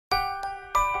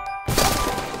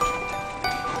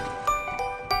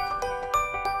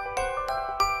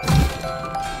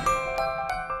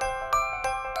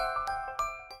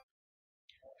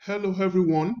Hello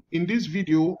everyone, in this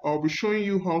video I'll be showing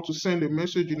you how to send a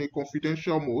message in a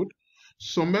confidential mode.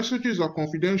 Some messages are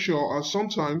confidential and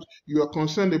sometimes you are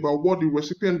concerned about what the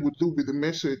recipient would do with the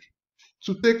message.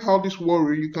 To take out this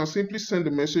worry, you can simply send the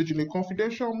message in a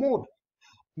confidential mode.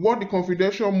 What the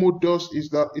confidential mode does is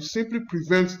that it simply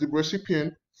prevents the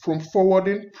recipient from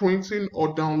forwarding, printing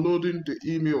or downloading the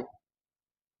email.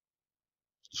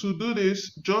 To do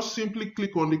this, just simply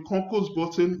click on the compose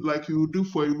button like you would do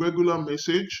for a regular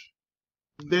message.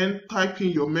 Then type in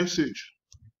your message.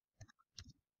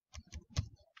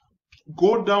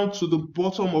 Go down to the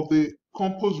bottom of the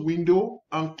compose window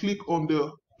and click on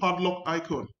the padlock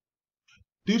icon.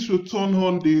 This will turn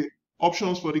on the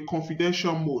options for the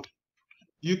confidential mode.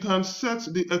 You can set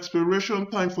the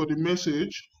expiration time for the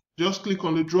message. Just click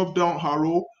on the drop down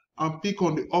arrow and pick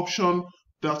on the option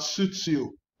that suits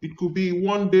you. It could be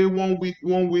 1 day, 1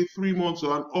 week, 3 months,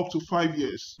 and up to 5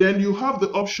 years. Then you have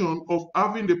the option of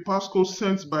having the passcode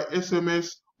sent by SMS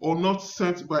or not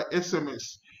sent by SMS.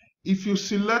 If you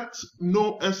select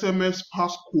no SMS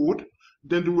passcode,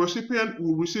 then the recipient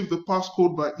will receive the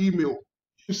passcode by email.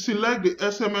 If you select the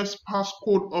SMS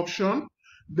passcode option,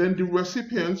 then the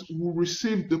recipient will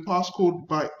receive the passcode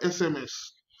by SMS.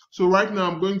 So right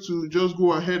now I'm going to just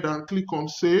go ahead and click on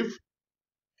save.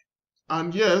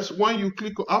 And yes, when you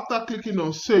click, after clicking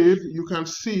on save, you can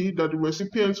see that the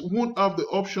recipient won't have the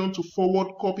option to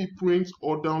forward, copy, print,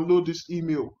 or download this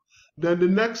email. Then the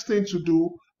next thing to do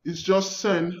is just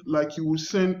send like you would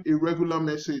send a regular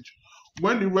message.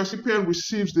 When the recipient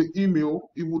receives the email,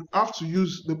 it would have to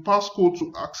use the passcode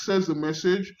to access the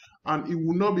message, and it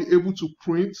will not be able to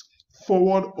print,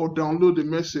 forward, or download the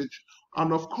message.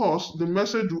 And of course, the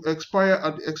message will expire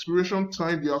at the expiration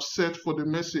time they have set for the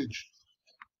message.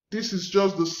 This is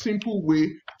just the simple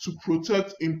way to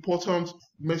protect important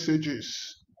messages.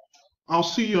 I'll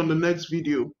see you on the next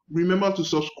video. Remember to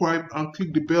subscribe and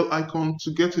click the bell icon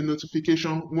to get a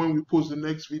notification when we post the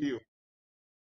next video.